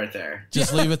stop right there.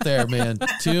 Just leave it there, man.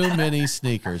 Too many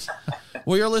sneakers.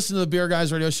 Well, you're listening to the Beer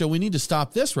Guys Radio Show. We need to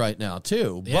stop this right now,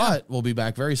 too. Yeah. But we'll be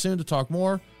back very soon to talk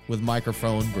more with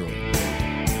Microphone Brewing.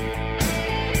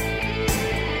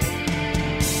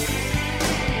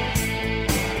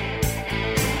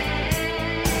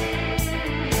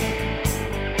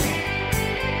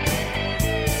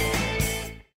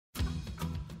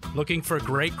 Looking for a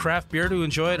great craft beer to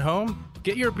enjoy at home?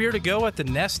 Get your beer to go at the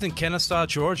Nest in Kennesaw,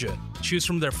 Georgia. Choose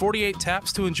from their 48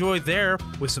 taps to enjoy there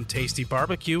with some tasty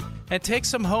barbecue and take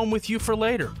some home with you for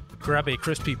later. Grab a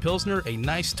crispy Pilsner, a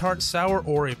nice tart sour,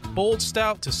 or a bold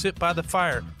stout to sit by the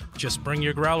fire. Just bring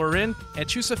your growler in and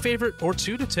choose a favorite or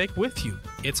 2 to take with you.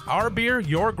 It's our beer,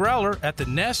 your growler at the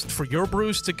Nest for your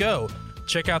brews to go.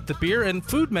 Check out the beer and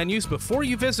food menus before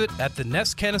you visit at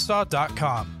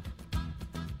thenestkennesaw.com.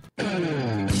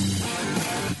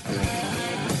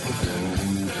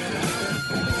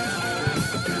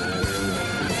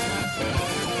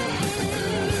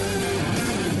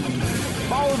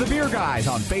 Follow the Beer Guys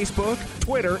on Facebook,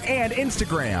 Twitter, and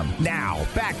Instagram. Now,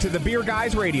 back to the Beer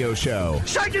Guys Radio Show.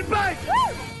 Shake it back!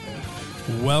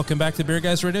 Welcome back to the Beer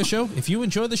Guys Radio Show. If you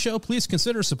enjoy the show, please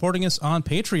consider supporting us on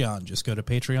Patreon. Just go to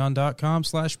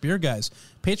patreon.com/beerguys.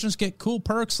 Patrons get cool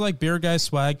perks like Beer Guys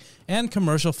swag and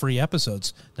commercial-free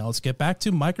episodes. Now let's get back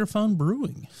to Microphone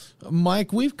Brewing.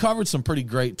 Mike, we've covered some pretty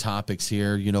great topics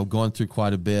here, going through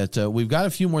quite a bit. We've got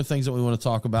a few more things that we want to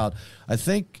talk about. I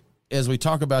think as we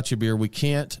talk about your beer, we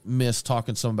can't miss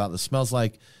talking some about the Smells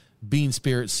Like Bean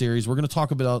Spirit series. We're going to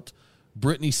talk about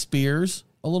Britney Spears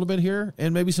a little bit here,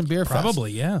 and maybe some Beer Fest.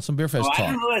 Probably, yeah. Some Beer Fest I talk.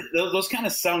 didn't realize those kind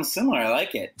of sound similar. I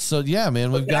like it. So, yeah,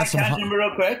 man, we've got some Can I jump in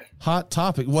real quick? hot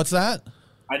topic. What's that?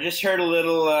 I just heard a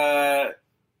little,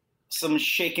 some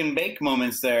shake and bake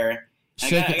moments there. I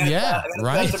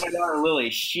right. To my daughter, Lily.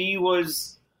 She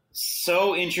was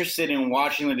so interested in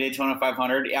watching the Daytona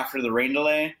 500 after the rain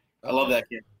delay. I love that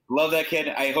kid.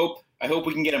 I hope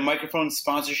we can get a microphone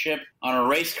sponsorship on a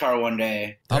race car one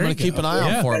day. I'm going to keep an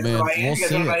eye out for it, man. We'll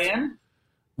see it.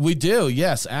 We do,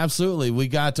 yes, absolutely. We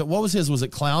got what was his? Was it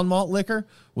Clown Malt Liquor?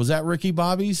 Was that Ricky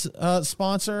Bobby's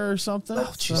sponsor or something?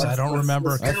 Oh, jeez, I don't remember.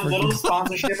 Let's get a little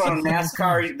sponsorship on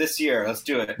NASCAR this year. Let's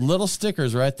do it. Little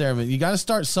stickers right there. I mean, you got to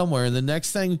start somewhere. And the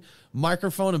next thing,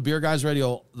 Microphone and Beer Guys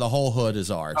Radio, the whole hood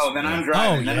is ours. Oh, then I'm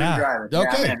driving.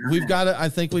 Okay, yeah, we've got it. I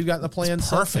think we've got the plan.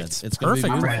 Perfect. It's going to be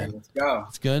beautiful. Let's go.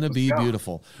 It's going to be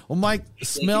beautiful. Well, Mike,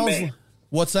 smells.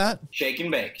 What's that? Shake and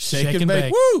bake. Shake and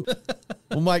bake. Woo!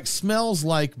 Well, Mike, Smells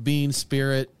Like Bean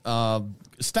Spirit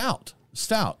stout.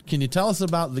 Can you tell us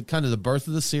about the kind of the birth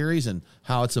of the series and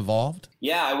how it's evolved?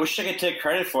 Yeah, I wish I could take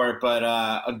credit for it, but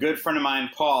a good friend of mine,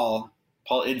 Paul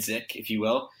Idzik, if you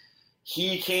will,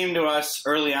 he came to us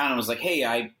early on and was like, "Hey,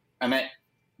 I met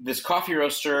this coffee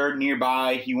roaster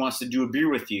nearby. He wants to do a beer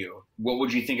with you. What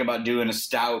would you think about doing a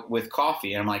stout with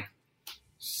coffee?" And I'm like,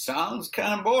 sounds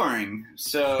kind of boring.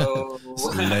 So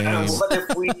what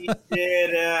if we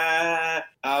did a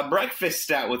breakfast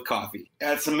stout with coffee?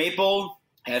 Add some maple,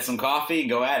 add some coffee,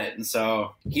 go at it. And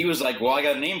so he was like, well, I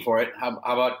got a name for it. How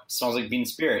about Smells Like Bean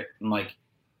Spirit? I'm like,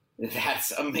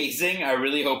 That's amazing. I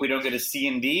really hope we don't get a C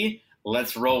and D.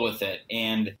 Let's roll with it.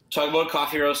 And Tugboat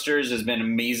Coffee Roasters has been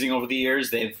amazing over the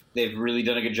years. They've really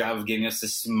done a good job of giving us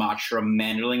this Sumatra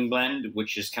Mandorling blend,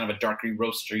 which is kind of a darkery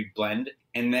roastery blend.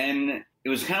 And then it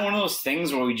was kind of one of those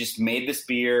things where we just made this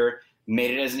beer,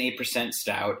 made it as an 8%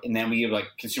 stout, and then we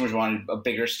consumers wanted a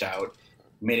bigger stout,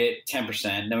 made it 10%.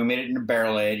 Then we made it in a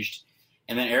barrel aged.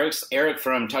 And then Eric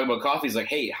from Tugboat Coffee is like,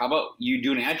 hey, how about you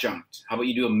do an adjunct? How about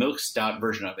you do a milk stout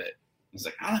version of it? He's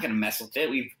like, I'm not going to mess with it.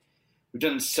 We've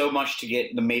done so much to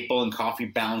get the maple and coffee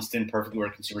balanced in perfectly where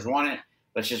consumers want it.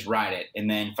 Let's just ride it. And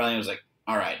then finally I was like,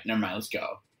 all right, never mind, let's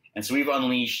go. And so we've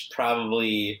unleashed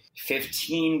probably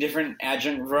 15 different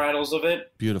adjunct varietals of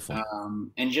it. Beautiful.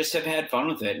 And just have had fun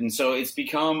with it. And so it's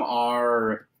become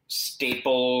our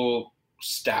staple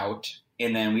stout.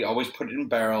 And then we always put it in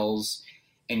barrels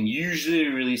and usually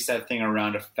release that thing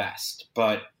around a fest.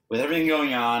 But with everything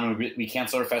going on, we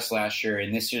canceled our fest last year,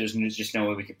 and this year there's just no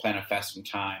way we could plan a fest in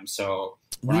time. So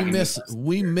we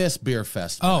miss Beer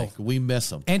Fest. Mike. We miss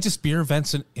them, and just beer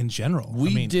events in general.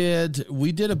 We did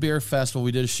a beer festival.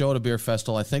 We did a show at a beer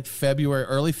festival. I think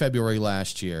early February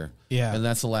last year. Yeah, and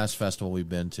that's the last festival we've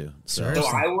been to. So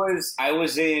I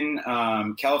was in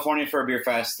California for a beer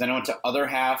fest. Then I went to Other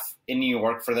Half in New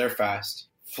York for their fest.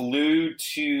 Flew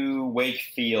to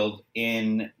Wakefield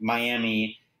in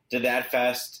Miami. Did that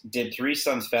fest, did Three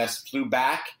Sons Fest, flew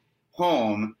back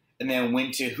home, and then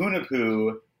went to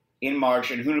Hunahpu in March,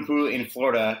 and Hunahpu in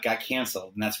Florida got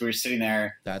canceled. And that's where we were sitting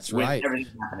there with everything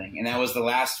happening. And that was the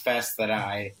last fest that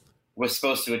I was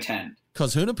supposed to attend.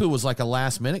 Because Hunahpu was like a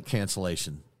last-minute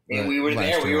cancellation. And we were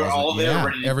there. We were all there. Yeah,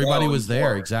 ready to everybody go was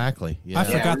there. Exactly. Yeah. I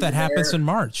forgot that happens in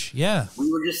March. Yeah. We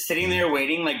were just sitting there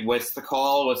waiting, like, what's the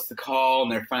call? What's the call?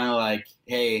 And they're finally like,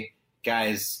 hey,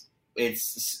 guys,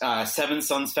 it's Seven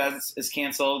Sons Fest is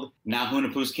canceled. Now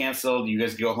Hunahpu's canceled. You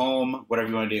guys go home. Whatever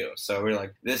you want to do. So we're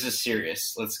like, this is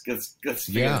serious. Let's figure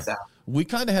this out. We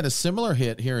kind of had a similar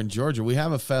hit here in Georgia. We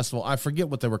have a festival. I forget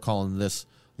what they were calling this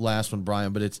last one,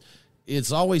 Brian, but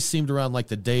it's always seemed around like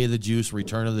the Day of the Juice,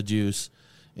 Return of the Juice.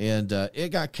 And it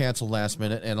got canceled last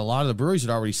minute, and a lot of the breweries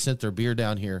had already sent their beer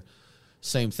down here.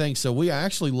 Same thing. So we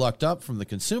actually lucked up from the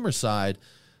consumer side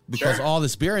because all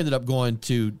this beer ended up going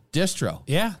to distro.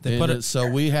 Yeah, they put it. So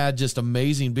we had just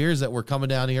amazing beers that were coming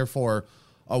down here for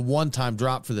a one-time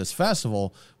drop for this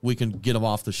festival. We can get them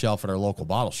off the shelf at our local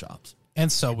bottle shops. And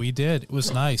so we did. It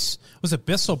was nice. Was it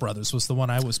Bissell Brothers was the one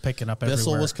I was picking up everywhere?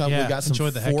 Bissell was coming. Yeah, we got some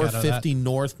 450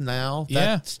 North now.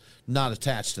 That's not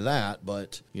attached to that,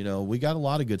 but, we got a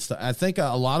lot of good stuff. I think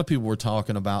a lot of people were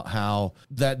talking about how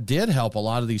that did help a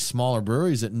lot of these smaller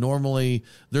breweries that normally,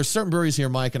 there's certain breweries here,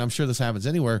 Mike, and I'm sure this happens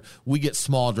anywhere, we get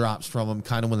small drops from them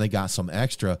kind of when they got some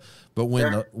extra. But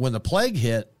when the plague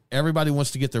hit, everybody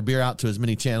wants to get their beer out to as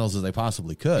many channels as they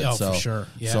possibly could. Oh, for sure.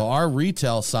 Yeah. So our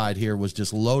retail side here was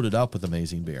just loaded up with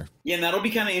amazing beer. Yeah, and that'll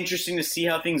be kind of interesting to see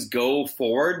how things go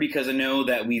forward because I know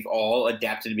that we've all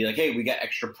adapted to be like, hey, we got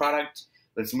extra product.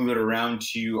 Let's move it around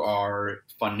to our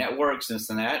fun networks and this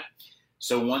and that.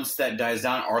 So once that dies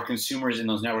down, our consumers in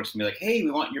those networks can be like, hey,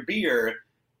 we want your beer,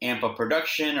 amp up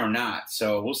production or not.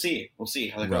 So we'll see. We'll see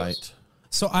how that goes.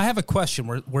 So I have a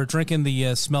question. We're drinking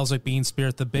the Smells Like Bean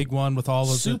Spirit, the big one with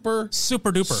all of super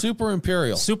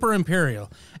duper, super imperial.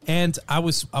 And I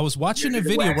was watching a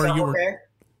video where you were. Okay?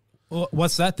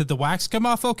 What's that? Did the wax come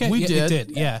off? Okay, we did. It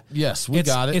did. Yeah. Yes, we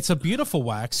got it. It's a beautiful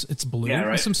wax. It's blue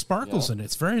with some sparkles in it.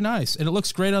 It's very nice, and it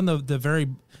looks great on the very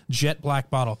jet black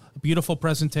bottle. A beautiful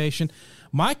presentation.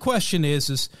 My question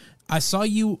is I saw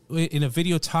you in a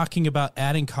video talking about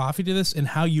adding coffee to this and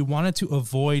how you wanted to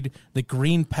avoid the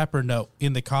green pepper note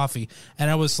in the coffee. And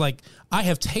I was like, I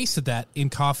have tasted that in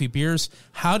coffee beers.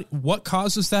 What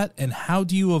causes that, and how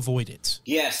do you avoid it?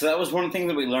 Yeah, so that was one thing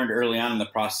that we learned early on in the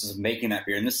process of making that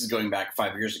beer, and this is going back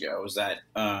 5 years ago, was that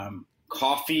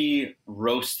coffee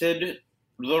roasted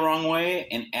the wrong way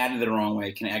and added the wrong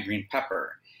way can add green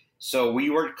pepper. So we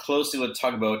worked closely with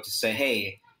Tugboat to say,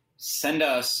 hey, send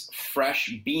us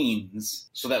fresh beans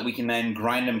so that we can then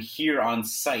grind them here on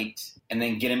site and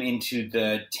then get them into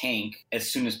the tank as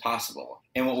soon as possible.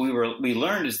 And what we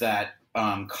learned is that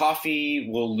coffee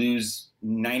will lose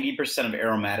 90% of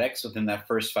aromatics within that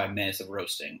first 5 minutes of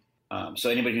roasting. So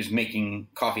anybody who's making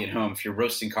coffee at home, if you're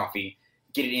roasting coffee,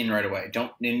 get it in right away.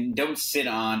 Don't sit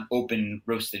on open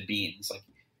roasted beans. Like,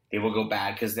 they will go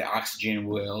bad because the oxygen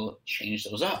will change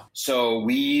those up. So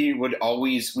we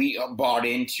bought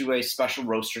into a special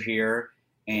roaster here,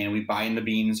 and we buy in the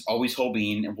beans, always whole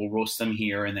bean, and we'll roast them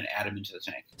here and then add them into the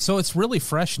tank. So it's really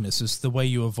freshness is the way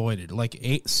you avoid it. Like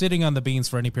sitting on the beans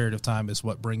for any period of time is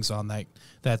what brings on that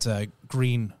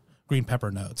green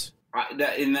pepper notes.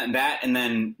 And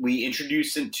then we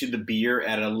introduce it to the beer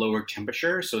at a lower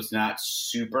temperature, so it's not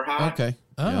super hot. Okay.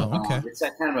 Oh, okay. It's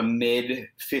at kind of a mid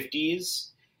 50s,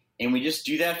 and we just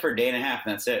do that for a day and a half,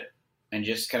 and that's it. And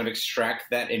just kind of extract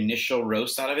that initial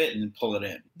roast out of it and pull it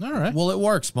in. All right. Well, it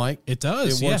works, Mike. It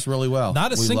does. It works really well.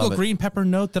 Not a We single love it. green pepper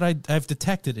note that I've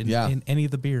detected in any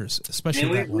of the beers, especially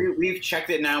And that one. we've checked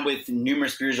it now with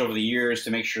numerous beers over the years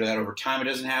to make sure that over time it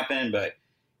doesn't happen. But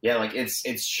yeah, like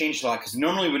it's changed a lot, because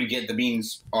normally when you get the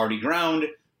beans already ground,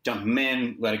 dump them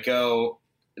in, let it go,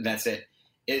 and that's it.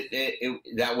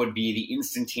 That would be the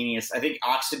instantaneous. I think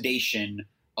oxidation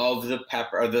of the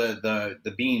pepper or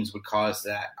the beans would cause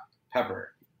that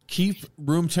pepper. Keep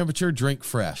room temperature, drink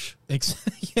fresh. Yeah.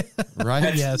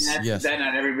 Right? Yes. Is that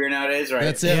not every beer nowadays, right?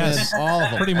 That's it, Yes. man. All of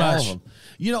them. Pretty all much. of them.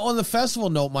 You know, on the festival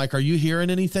note, Mike, are you hearing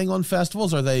anything on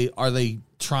festivals? Are they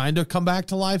trying to come back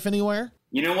to life anywhere?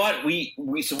 You know what? We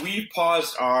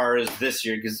paused ours this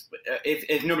year because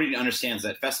if nobody understands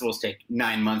that festivals take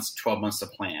 9 months, 12 months to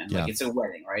plan. Yeah. Like it's a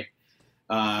wedding, right?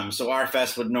 So our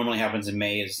fest, what normally happens in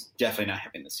May, is definitely not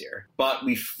happening this year. But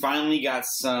we finally got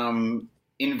some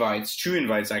invites, 2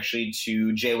 invites actually,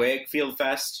 to Jay Wakefield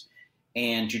Fest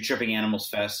and to Tripping Animals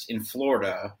Fest in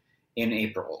Florida in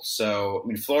April. So, I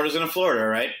mean, Florida's in Florida,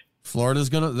 right?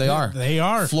 Florida's They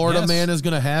are. Florida yes. man is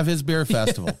going to have his beer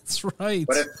festival. That's right.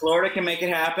 But if Florida can make it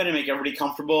happen and make everybody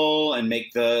comfortable and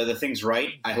make the things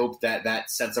right, I hope that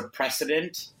sets a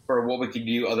precedent for what we could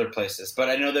do other places. But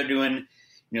I know they're doing,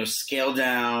 scale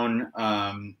down,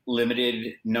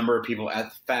 limited number of people at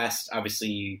the fest,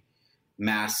 obviously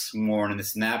masks more and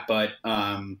this and that. But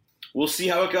we'll see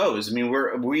how it goes. I mean,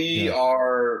 we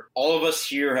are all of us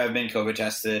here have been COVID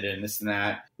tested and this and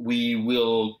that. We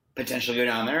will potentially go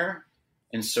down there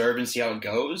and serve and see how it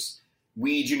goes.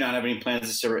 We do not have any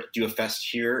plans to do a fest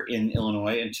here in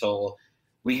Illinois until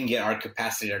we can get our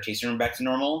capacity at our tasting room back to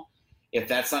normal. If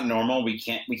that's not normal, we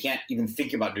can't even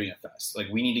think about doing a fest. Like,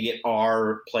 we need to get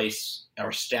our place,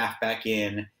 our staff back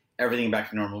in, everything back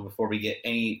to normal before we get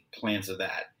any plans of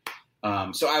that.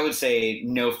 So I would say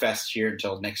no fest here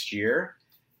until next year.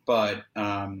 But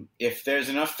if there's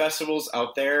enough festivals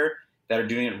out there that are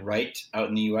doing it right out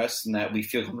in the U.S. and that we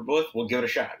feel comfortable with, we'll give it a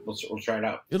shot. We'll try it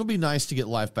out. It'll be nice to get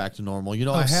life back to normal.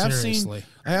 Oh, seriously.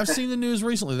 I have seen the news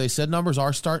recently. They said numbers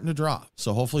are starting to drop.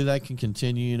 So hopefully that can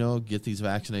continue, get these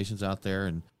vaccinations out there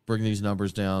and bring these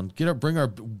numbers down.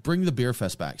 Bring the beer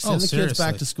fest back. Send the kids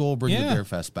back to school, bring the beer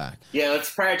fest back. Yeah,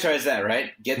 let's prioritize that,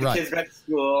 right? Get the kids back to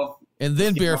school. And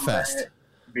then beer fest.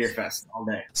 Beer fest all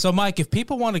day. So, Mike, if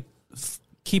people want to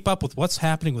keep up with what's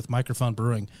happening with Microphone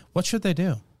Brewing, what should they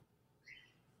do?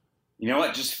 You know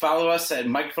what? Just follow us at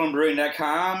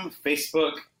microphonebrewing.com,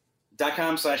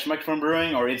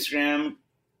 facebook.com/microphonebrewing, or Instagram,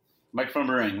 Microphone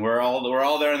Brewing. We're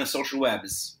all there on the social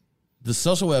webs. The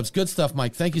social webs. Good stuff,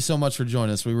 Mike. Thank you so much for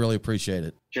joining us. We really appreciate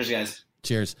it. Cheers, guys.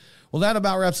 Cheers. Well, that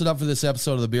about wraps it up for this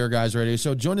episode of the Beer Guys Radio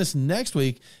Show. Join us next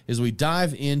week as we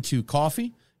dive into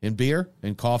coffee and beer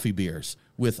and coffee beers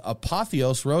with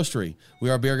Apotheos Roastery. We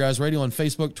are Beer Guys Radio on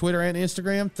Facebook, Twitter, and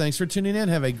Instagram. Thanks for tuning in.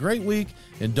 Have a great week,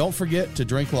 and don't forget to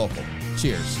drink local.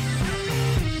 Cheers.